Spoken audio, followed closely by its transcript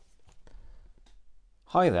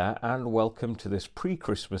Hi there, and welcome to this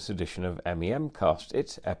pre-Christmas edition of MEMcast.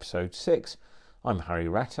 It's episode 6. I'm Harry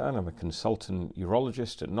Rattan. I'm a consultant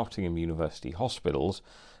urologist at Nottingham University Hospitals,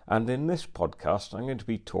 and in this podcast I'm going to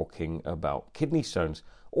be talking about kidney stones,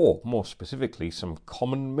 or more specifically some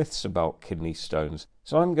common myths about kidney stones.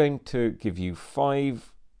 So I'm going to give you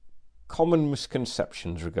 5 common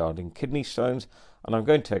misconceptions regarding kidney stones, and I'm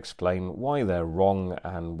going to explain why they're wrong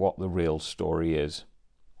and what the real story is.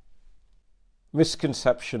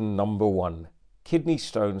 Misconception number 1. Kidney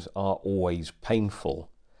stones are always painful.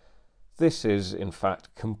 This is, in fact,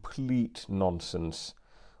 complete nonsense.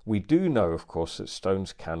 We do know, of course, that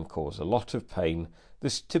stones can cause a lot of pain.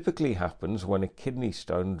 This typically happens when a kidney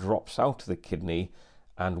stone drops out of the kidney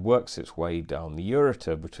and works its way down the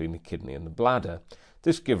ureter between the kidney and the bladder.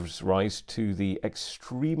 This gives rise to the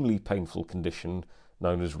extremely painful condition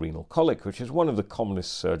known as renal colic, which is one of the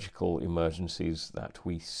commonest surgical emergencies that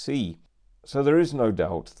we see. So there is no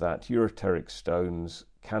doubt that ureteric stones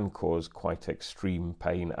can cause quite extreme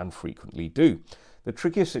pain and frequently do. The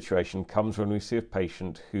trickiest situation comes when we see a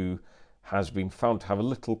patient who has been found to have a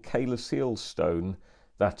little calyceal stone,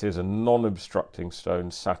 that is a non-obstructing stone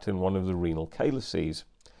sat in one of the renal calyces.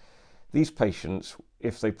 These patients,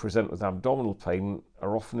 if they present with abdominal pain,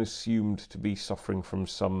 are often assumed to be suffering from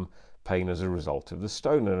some pain as a result of the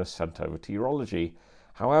stone and are sent over to urology.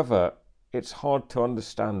 However, it's hard to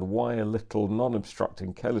understand why a little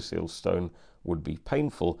non-obstructing calyceal stone would be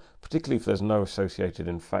painful, particularly if there's no associated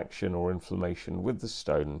infection or inflammation with the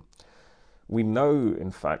stone. We know,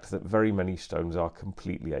 in fact, that very many stones are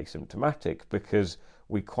completely asymptomatic because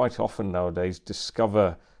we quite often nowadays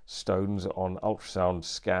discover stones on ultrasound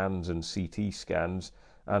scans and CT scans,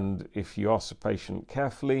 and if you ask the patient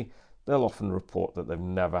carefully, they'll often report that they've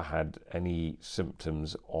never had any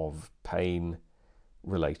symptoms of pain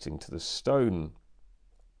relating to the stone.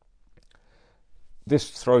 This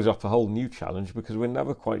throws up a whole new challenge because we're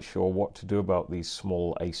never quite sure what to do about these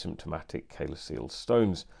small asymptomatic calyceal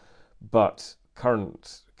stones. But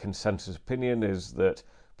current consensus opinion is that,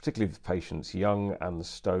 particularly if the patient's young and the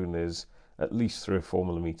stone is at least 3 or 4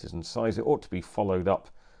 millimeters in size, it ought to be followed up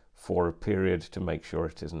for a period to make sure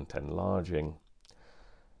it isn't enlarging.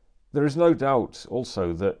 There is no doubt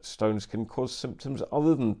also that stones can cause symptoms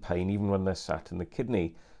other than pain even when they're sat in the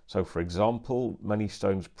kidney. So, for example, many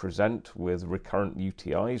stones present with recurrent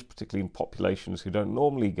UTIs, particularly in populations who don't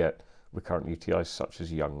normally get recurrent UTIs, such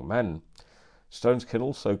as young men. Stones can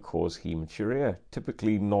also cause hematuria,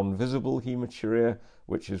 typically non-visible hematuria,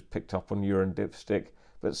 which is picked up on urine dipstick,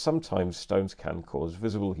 but sometimes stones can cause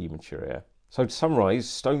visible hematuria. So to summarise,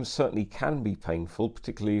 stones certainly can be painful,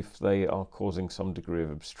 particularly if they are causing some degree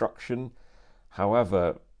of obstruction.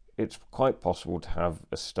 However, it's quite possible to have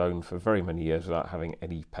a stone for very many years without having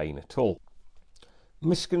any pain at all.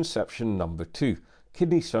 Misconception number 2.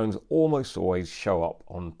 Kidney stones almost always show up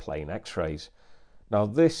on plain x-rays. Now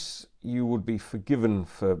this you would be forgiven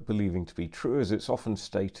for believing to be true, as it's often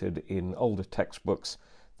stated in older textbooks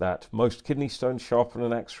that most kidney stones show up on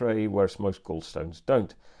an x-ray, whereas most gallstones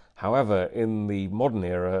don't. However, in the modern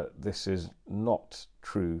era, this is not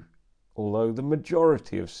true, although the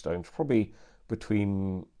majority of stones, probably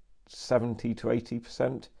between 70 to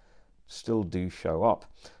 80%, still do show up.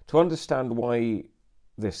 To understand why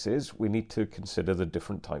this is, we need to consider the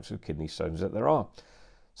different types of kidney stones that there are.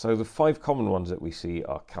 So the 5 common ones that we see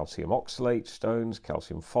are calcium oxalate stones,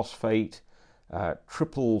 calcium phosphate,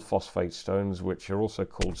 triple phosphate stones, which are also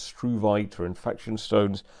called struvite or infection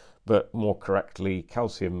stones, but more correctly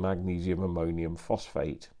calcium, magnesium, ammonium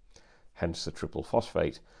phosphate, hence the triple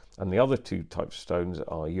phosphate. And the other 2 types of stones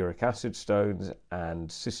are uric acid stones and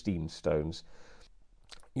cystine stones.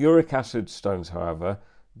 Uric acid stones, however,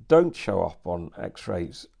 don't show up on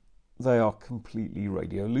x-rays. They are completely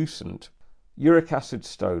radiolucent. Uric acid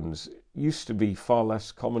stones used to be far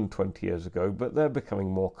less common 20 years ago, but they're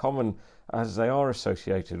becoming more common as they are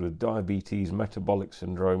associated with diabetes, metabolic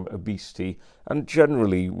syndrome, obesity, and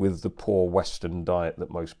generally with the poor Western diet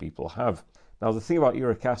that most people have. Now, the thing about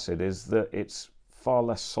uric acid is that it's far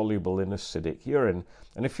less soluble in acidic urine,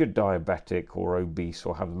 and if you're diabetic or obese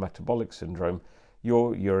or have metabolic syndrome,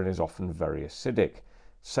 your urine is often very acidic.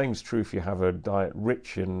 Same is true if you have a diet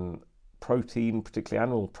rich in protein, particularly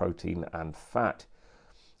animal protein and fat.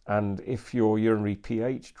 And if your urinary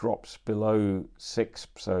pH drops below 6,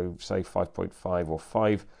 so say 5.5 or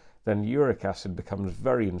 5, then uric acid becomes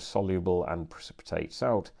very insoluble and precipitates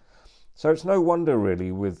out. So it's no wonder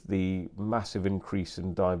really with the massive increase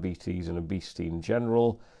in diabetes and obesity in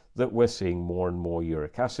general that we're seeing more and more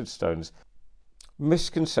uric acid stones.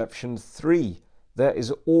 Misconception 3. There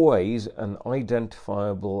is always an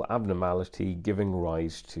identifiable abnormality giving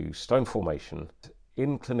rise to stone formation.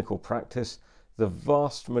 in clinical practice, the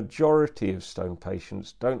vast majority of stone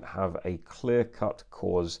patients don't have a clear-cut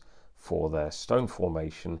cause for their stone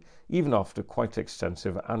formation, even after quite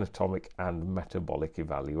extensive anatomic and metabolic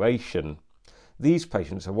evaluation. These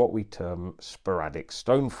patients are what we term sporadic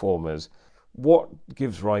stone formers. What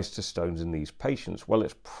gives rise to stones in these patients? Well,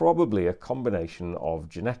 it's probably a combination of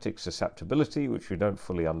genetic susceptibility, which we don't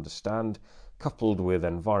fully understand, coupled with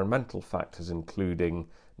environmental factors including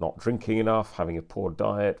not drinking enough, having a poor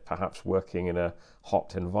diet, perhaps working in a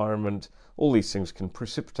hot environment. All these things can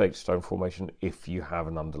precipitate stone formation if you have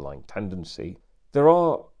an underlying tendency. There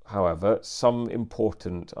are, however, some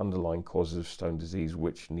important underlying causes of stone disease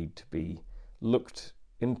which need to be looked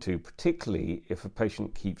into, particularly if a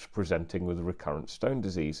patient keeps presenting with recurrent stone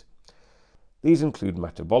disease. These include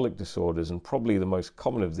metabolic disorders, and probably the most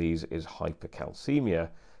common of these is hypercalcemia.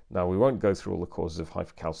 Now, we won't go through all the causes of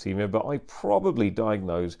hypercalcemia, but I probably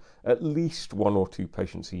diagnose at least 1 or 2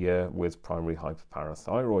 patients a year with primary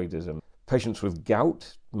hyperparathyroidism. Patients with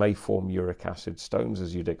gout may form uric acid stones,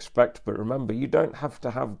 as you'd expect, but remember, you don't have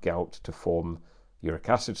to have gout to form uric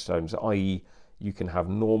acid stones, i.e., you can have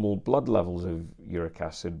normal blood levels of uric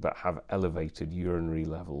acid but have elevated urinary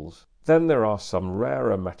levels. Then there are some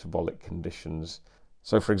rarer metabolic conditions.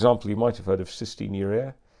 So, for example, you might have heard of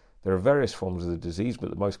cystinuria. There are various forms of the disease, but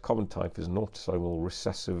the most common type is an autosomal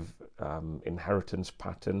recessive inheritance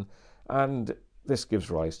pattern, and this gives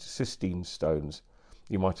rise to cystine stones.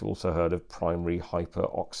 You might have also heard of primary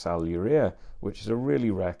hyperoxaluria, which is a really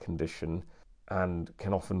rare condition and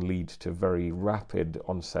can often lead to very rapid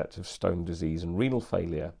onset of stone disease and renal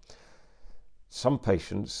failure. Some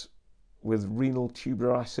patients with renal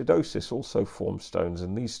tubular acidosis also form stones,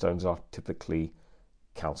 and these stones are typically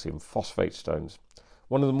calcium phosphate stones.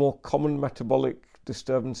 One of the more common metabolic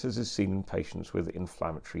disturbances is seen in patients with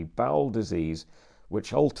inflammatory bowel disease,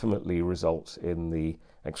 which ultimately results in the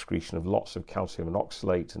excretion of lots of calcium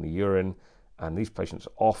oxalate in the urine, and these patients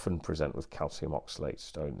often present with calcium oxalate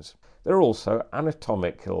stones. There are also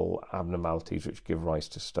anatomical abnormalities which give rise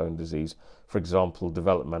to stone disease. For example,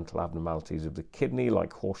 developmental abnormalities of the kidney,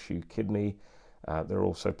 like horseshoe kidney. There are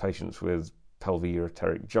also patients with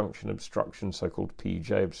pelviureteric junction obstruction, so-called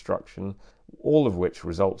PJ obstruction, all of which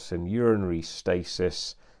results in urinary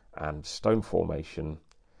stasis and stone formation.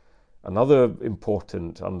 Another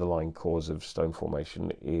important underlying cause of stone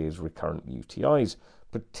formation is recurrent UTIs,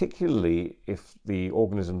 particularly if the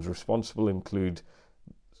organisms responsible include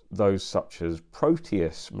those such as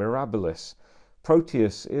Proteus mirabilis.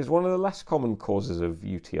 Proteus is one of the less common causes of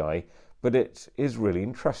UTI, but it is really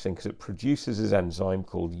interesting because it produces this enzyme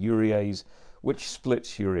called urease, which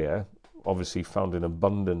splits urea, obviously found in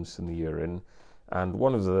abundance in the urine, and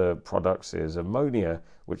one of the products is ammonia,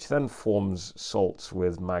 which then forms salts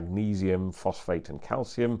with magnesium, phosphate and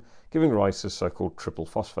calcium, giving rise to so-called triple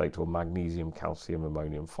phosphate or magnesium, calcium,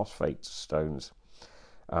 ammonium phosphate stones.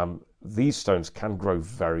 These stones can grow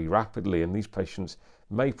very rapidly, and these patients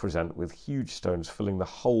may present with huge stones filling the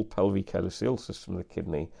whole pelvic calyceal system of the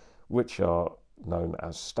kidney, which are known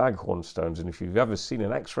as staghorn stones, and if you've ever seen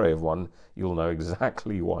an x-ray of one, you'll know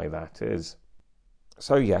exactly why that is.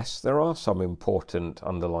 So yes, there are some important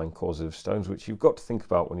underlying causes of stones which you've got to think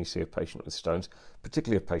about when you see a patient with stones,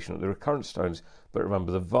 particularly a patient with recurrent stones, but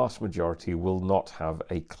remember the vast majority will not have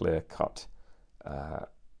a clear-cut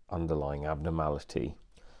underlying abnormality.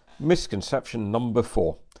 Misconception number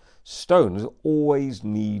 4. Stones always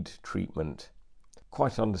need treatment.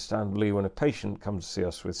 Quite understandably, when a patient comes to see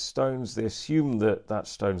us with stones, they assume that that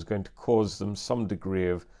stone is going to cause them some degree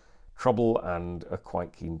of trouble and are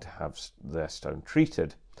quite keen to have their stone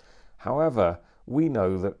treated. However, we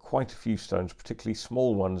know that quite a few stones, particularly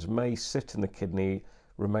small ones, may sit in the kidney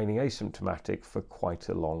remaining asymptomatic for quite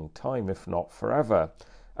a long time, if not forever,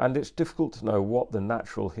 and it's difficult to know what the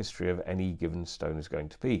natural history of any given stone is going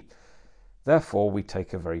to be. Therefore, we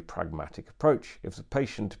take a very pragmatic approach. If the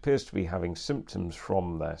patient appears to be having symptoms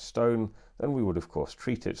from their stone, then we would of course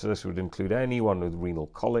treat it. So this would include anyone with renal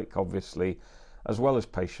colic, obviously, as well as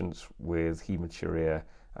patients with hematuria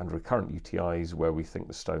and recurrent UTIs where we think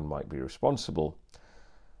the stone might be responsible.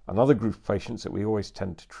 Another group of patients that we always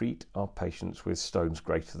tend to treat are patients with stones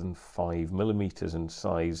greater than 5 millimeters in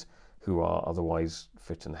size who are otherwise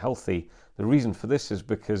fit and healthy. The reason for this is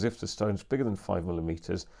because if the stone's bigger than 5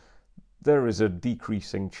 millimeters, there is a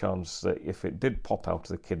decreasing chance that if it did pop out of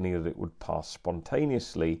the kidney that it would pass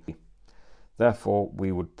spontaneously. Therefore,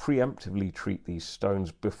 we would preemptively treat these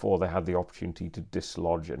stones before they had the opportunity to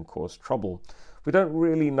dislodge and cause trouble. We don't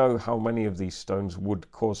really know how many of these stones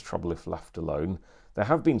would cause trouble if left alone. There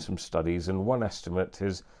have been some studies, and one estimate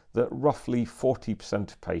is that roughly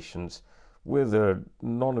 40% of patients with a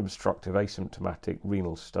non-obstructive asymptomatic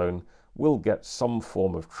renal stone will get some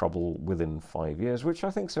form of trouble within 5 years, which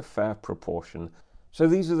I think is a fair proportion. So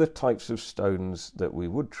these are the types of stones that we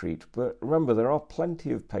would treat, but remember there are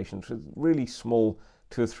plenty of patients with really small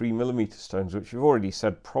 2 or 3 millimeter stones, which you've already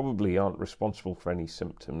said probably aren't responsible for any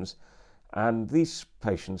symptoms, and these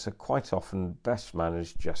patients are quite often best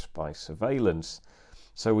managed just by surveillance.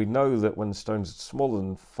 So we know that when the stones are smaller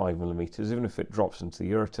than 5 millimeters, even if it drops into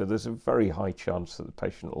the ureter, there's a very high chance that the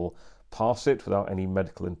patient will pass it without any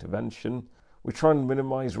medical intervention. We try and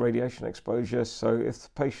minimize radiation exposure, so if the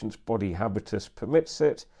patient's body habitus permits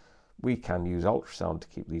it, we can use ultrasound to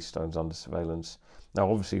keep these stones under surveillance.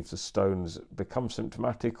 Now, obviously, if the stones become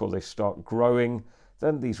symptomatic or they start growing,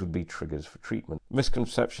 then these would be triggers for treatment.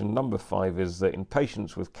 Misconception number 5 is that in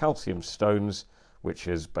patients with calcium stones, which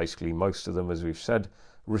is basically most of them, as we've said,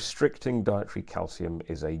 restricting dietary calcium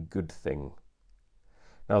is a good thing.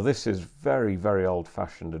 Now, this is very, very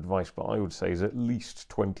old-fashioned advice, but I would say is at least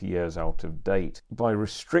 20 years out of date. By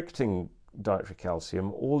restricting dietary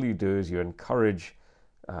calcium, all you do is you encourage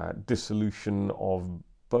dissolution of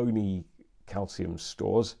bony calcium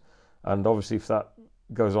stores, and obviously if that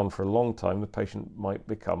goes on for a long time, the patient might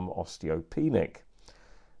become osteopenic.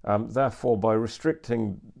 Therefore, by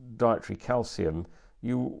restricting dietary calcium,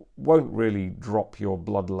 you won't really drop your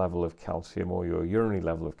blood level of calcium or your urinary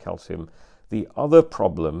level of calcium. The other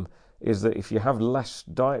problem is that if you have less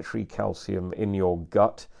dietary calcium in your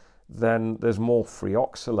gut, then there's more free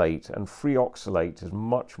oxalate, and free oxalate is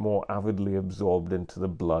much more avidly absorbed into the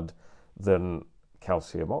blood than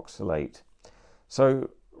calcium oxalate. So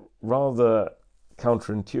rather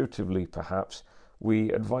counterintuitively perhaps,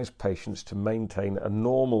 we advise patients to maintain a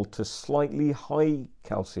normal to slightly high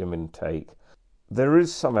calcium intake. There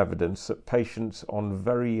is some evidence that patients on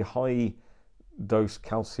very high dose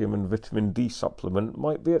calcium and vitamin D supplement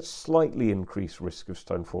might be at slightly increased risk of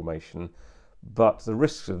stone formation, but the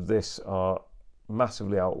risks of this are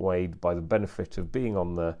massively outweighed by the benefit of being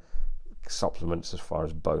on the supplements as far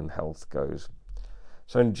as bone health goes.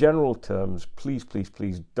 So in general terms, please, please,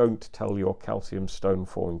 please don't tell your calcium stone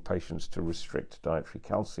forming patients to restrict dietary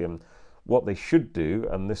calcium. What they should do,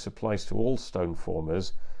 and this applies to all stone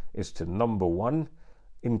formers, is to, number 1,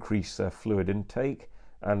 increase their fluid intake,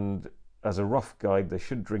 and as a rough guide, they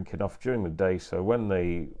should drink enough during the day so when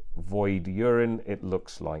they void urine, it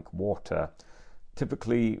looks like water.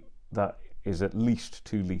 Typically, that is at least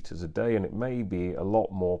 2 litres a day, and it may be a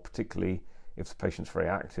lot more, particularly if the patient's very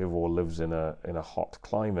active or lives in a hot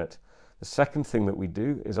climate. The second thing that we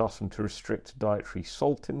do is ask them to restrict dietary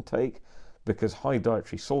salt intake, because high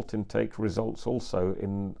dietary salt intake results also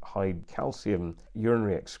in high calcium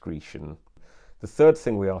urinary excretion. The third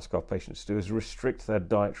thing we ask our patients to do is restrict their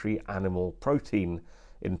dietary animal protein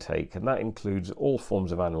intake, and that includes all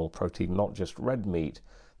forms of animal protein, not just red meat.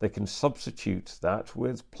 They can substitute that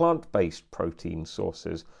with plant-based protein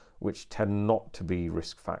sources, which tend not to be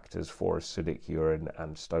risk factors for acidic urine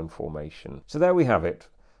and stone formation. So there we have it,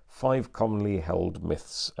 5 commonly held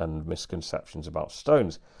myths and misconceptions about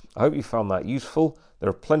stones. I hope you found that useful. There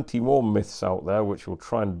are plenty more myths out there which we'll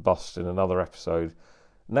try and bust in another episode.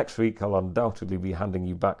 Next week I'll undoubtedly be handing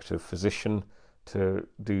you back to a physician to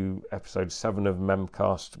do episode 7 of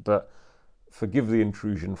Memcast, but forgive the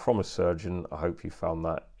intrusion from a surgeon. I hope you found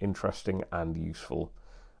that interesting and useful.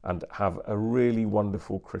 And have a really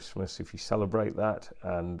wonderful Christmas if you celebrate that,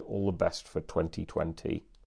 and all the best for 2020.